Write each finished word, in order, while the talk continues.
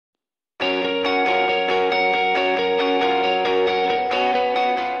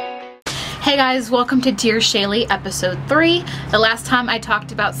Hey guys, welcome to Dear Shaylee episode 3. The last time I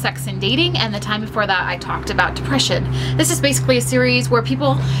talked about sex and dating, and the time before that I talked about depression. This is basically a series where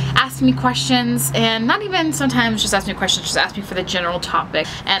people ask me questions, and not even sometimes just ask me questions, just ask me for the general topic,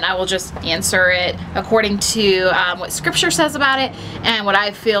 and I will just answer it according to what scripture says about it and what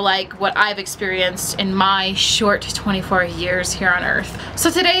I feel like, what I've experienced in my short 24 years here on earth. So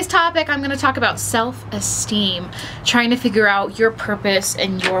today's topic, I'm going to talk about self-esteem, trying to figure out your purpose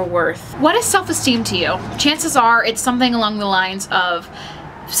and your worth. What is self-esteem to you? Chances are it's something along the lines of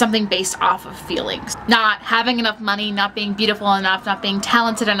something based off of feelings. Not having enough money, not being beautiful enough, not being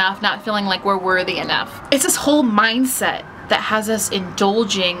talented enough, not feeling like we're worthy enough. It's this whole mindset that has us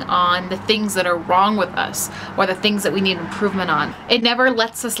indulging on the things that are wrong with us or the things that we need improvement on. It never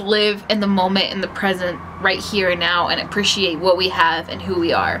lets us live in the moment, in the present, right here and now, and appreciate what we have and who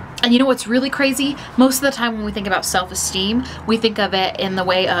we are. And you know what's really crazy? Most of the time when we think about self-esteem, we think of it in the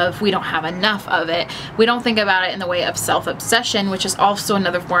way of we don't have enough of it. We don't think about it in the way of self-obsession, which is also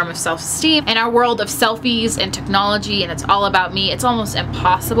another form of self-esteem. In our world of selfies and technology and it's all about me, it's almost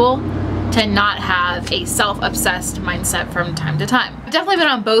impossible to not have a self-obsessed mindset from time to time. I've definitely been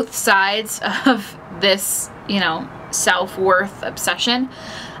on both sides of this, self-worth obsession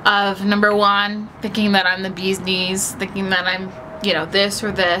of number one, thinking that I'm the bee's knees, thinking that I'm, this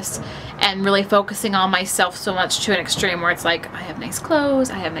or this, and really focusing on myself so much to an extreme where it's like, I have nice clothes,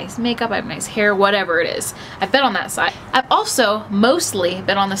 I have nice makeup, I have nice hair, whatever it is. I've been on that side. I've also mostly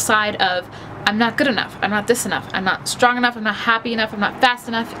been on the side of I'm not good enough, I'm not this enough, I'm not strong enough, I'm not happy enough, I'm not fast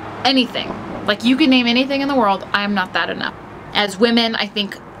enough, anything. Like you can name anything in the world, I am not that enough. As women, I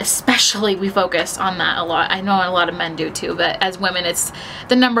think especially we focus on that a lot. I know a lot of men do too, but as women, it's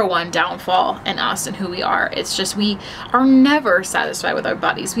the number one downfall in us and who we are. It's just we are never satisfied with our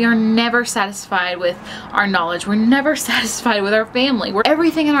bodies. We are never satisfied with our knowledge. We're never satisfied with our family.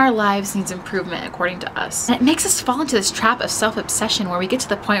 Everything in our lives needs improvement according to us. And it makes us fall into this trap of self-obsession where we get to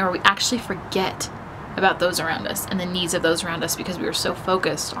the point where we actually forget about those around us and the needs of those around us because we were so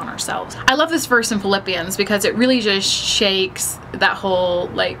focused on ourselves. I love this verse in Philippians because it really just shakes that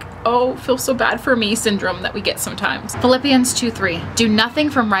whole oh, feel so bad for me syndrome that we get sometimes. Philippians 2:3, do nothing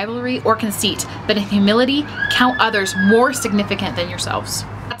from rivalry or conceit, but in humility count others more significant than yourselves.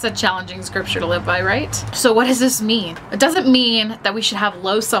 That's a challenging scripture to live by, right? So what does this mean? It doesn't mean that we should have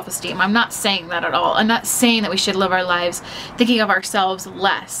low self-esteem. I'm not saying that at all. I'm not saying that we should live our lives thinking of ourselves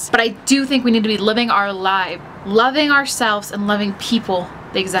less. But I do think we need to be living our life, loving ourselves and loving people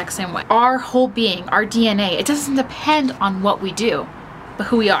the exact same way. Our whole being, our DNA, it doesn't depend on what we do, but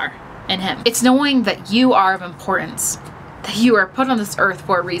who we are in Him. It's knowing that you are of importance, that you are put on this earth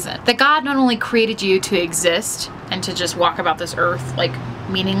for a reason. That God not only created you to exist and to just walk about this earth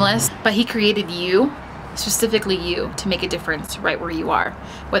meaningless, but He created you, specifically you, to make a difference right where you are.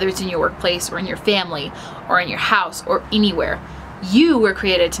 Whether it's in your workplace or in your family or in your house or anywhere. You were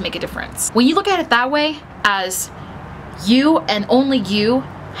created to make a difference. When you look at it that way, as you and only you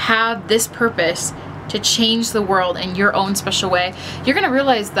have this purpose to change the world in your own special way, you're gonna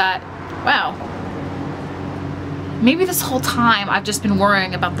realize that, wow, maybe this whole time I've just been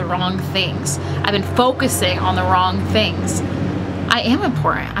worrying about the wrong things. I've been focusing on the wrong things. I am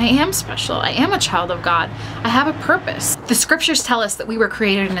important. I am special. I am a child of God. I have a purpose. The scriptures tell us that we were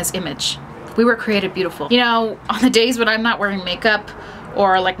created in His image. We were created beautiful. On the days when I'm not wearing makeup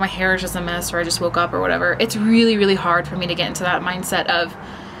or my hair is just a mess or I just woke up or whatever, it's really, really hard for me to get into that mindset of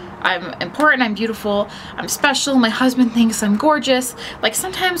I'm important, I'm beautiful, I'm special, my husband thinks I'm gorgeous.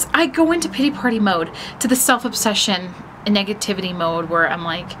 Sometimes I go into pity party mode, to the self-obsession and negativity mode where I'm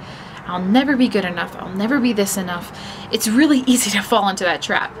like, I'll never be good enough, I'll never be this enough. It's really easy to fall into that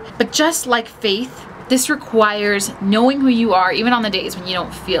trap. But just like faith, this requires knowing who you are, even on the days when you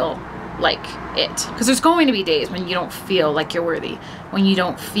don't feel like it. Because there's going to be days when you don't feel like you're worthy, when you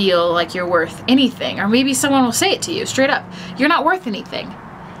don't feel like you're worth anything, or maybe someone will say it to you straight up, you're not worth anything.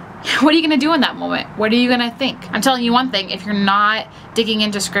 What are you going to do in that moment? What are you going to think? I'm telling you one thing, if you're not digging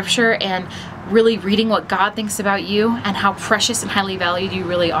into scripture and really reading what God thinks about you and how precious and highly valued you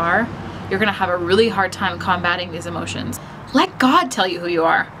really are, you're going to have a really hard time combating these emotions. Let God tell you who you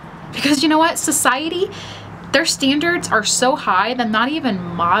are. Because you know what? Society, their standards are so high that not even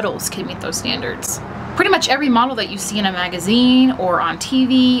models can meet those standards. Pretty much every model that you see in a magazine or on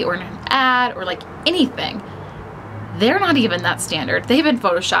TV or in an ad or anything, they're not even that standard. They've been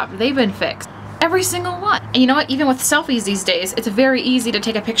photoshopped, they've been fixed. Every single one. And you know what? Even with selfies these days, it's very easy to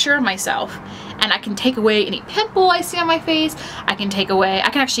take a picture of myself and I can take away any pimple I see on my face. I can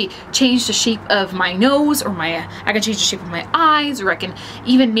actually change the shape of my nose, or I can change the shape of my eyes, or I can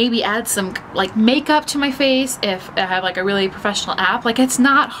even maybe add some like makeup to my face if I have like a really professional app. Like, it's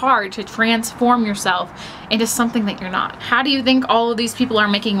not hard to transform yourself into something that you're not. How do you think all of these people are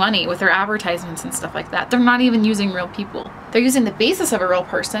making money with their advertisements and stuff like that? They're not even using real people. They're using the basis of a real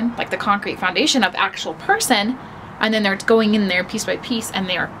person, like the concrete foundation of actual person, and then they're going in there piece by piece and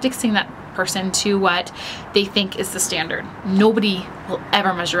they are fixing that person to what they think is the standard. Nobody will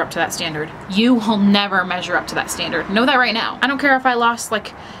ever measure up to that standard. You will never measure up to that standard. Know that right now. I don't care if I lost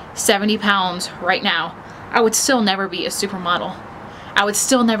like 70 pounds right now. I would still never be a supermodel. I would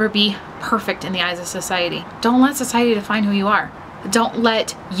still never be perfect in the eyes of society. Don't let society define who you are. Don't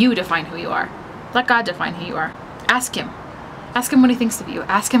let you define who you are. Let God define who you are. Ask Him. Ask Him what He thinks of you.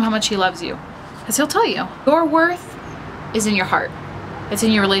 Ask Him how much He loves you. Because He'll tell you. Your worth is in your heart. It's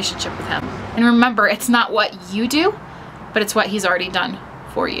in your relationship with Him. And remember, it's not what you do, but it's what He's already done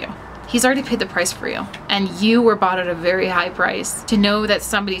for you. He's already paid the price for you. And you were bought at a very high price. To know that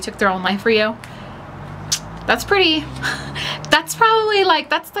somebody took their own life for you, that's pretty, that's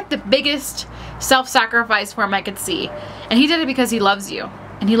like the biggest self-sacrifice form I could see. And He did it because He loves you,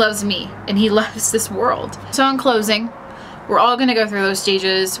 and He loves me, and He loves this world. So in closing, we're all gonna go through those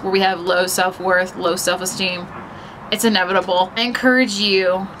stages where we have low self-worth, low self-esteem. It's inevitable. I encourage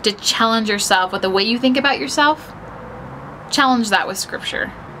you to challenge yourself with the way you think about yourself. Challenge that with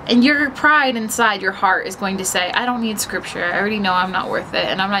scripture. And your pride inside your heart is going to say, I don't need scripture. I already know I'm not worth it,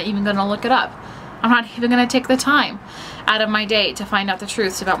 and I'm not even gonna look it up. I'm not even gonna take the time out of my day to find out the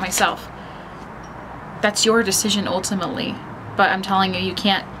truths about myself. That's your decision ultimately. But I'm telling you, you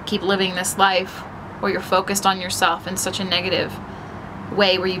can't keep living this life where you're focused on yourself in such a negative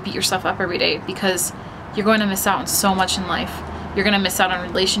way where you beat yourself up every day, because you're going to miss out on so much in life. You're going to miss out on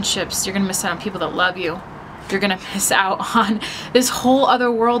relationships. You're going to miss out on people that love you. You're going to miss out on this whole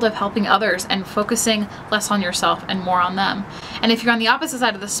other world of helping others and focusing less on yourself and more on them. And if you're on the opposite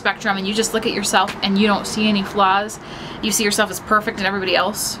side of the spectrum and you just look at yourself and you don't see any flaws, you see yourself as perfect and everybody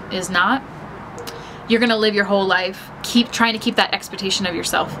else is not, you're going to live your whole life trying to keep that expectation of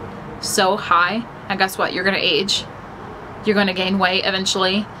yourself so high. And guess what? You're going to age. You're going to gain weight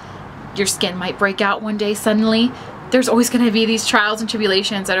eventually. Your skin might break out one day suddenly. There's always going to be these trials and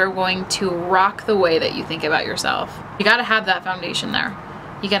tribulations that are going to rock the way that you think about yourself. You got to have that foundation there.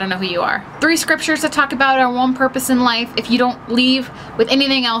 You got to know who you are. 3 scriptures to talk about our one purpose in life. If you don't leave with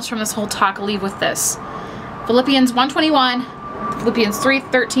anything else from this whole talk, leave with this. Philippians 1:21, Philippians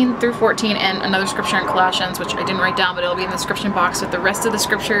 3:13 through 14, and another scripture in Colossians, which I didn't write down, but it'll be in the description box with the rest of the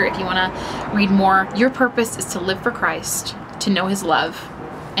scripture if you want to read more. Your purpose is to live for Christ, to know His love,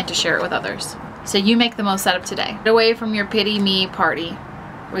 and to share it with others. So you make the most out of today. Get away from your pity me party.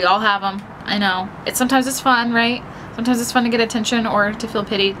 We all have them. I know. Sometimes it's fun, right? Sometimes it's fun to get attention or to feel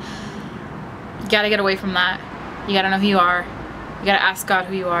pitied. You gotta get away from that. You gotta know who you are. You gotta ask God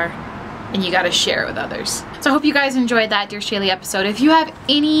who you are. And you gotta share it with others. So I hope you guys enjoyed that Dear Shaylee episode. If you have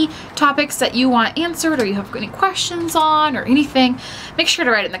any topics that you want answered, or you have any questions on or anything, make sure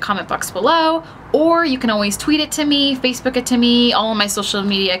to write it in the comment box below, or you can always tweet it to me, Facebook it to me. All of my social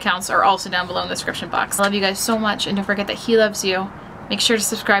media accounts are also down below in the description box. I love you guys so much, and don't forget that He loves you. Make sure to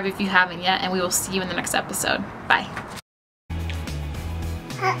subscribe if you haven't yet, and we will see you in the next episode. Bye.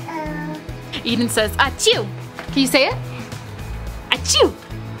 Eden says, achoo. Can you say it? Achoo.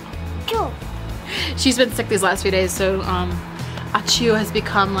 She's been sick these last few days, so achoo has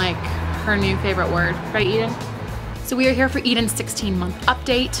become like her new favorite word. Right, Eden? So we are here for Eden's 16-month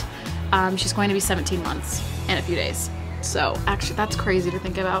update. She's going to be 17 months in a few days. So actually, that's crazy to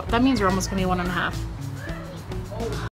think about. That means we're almost going to be 1.5.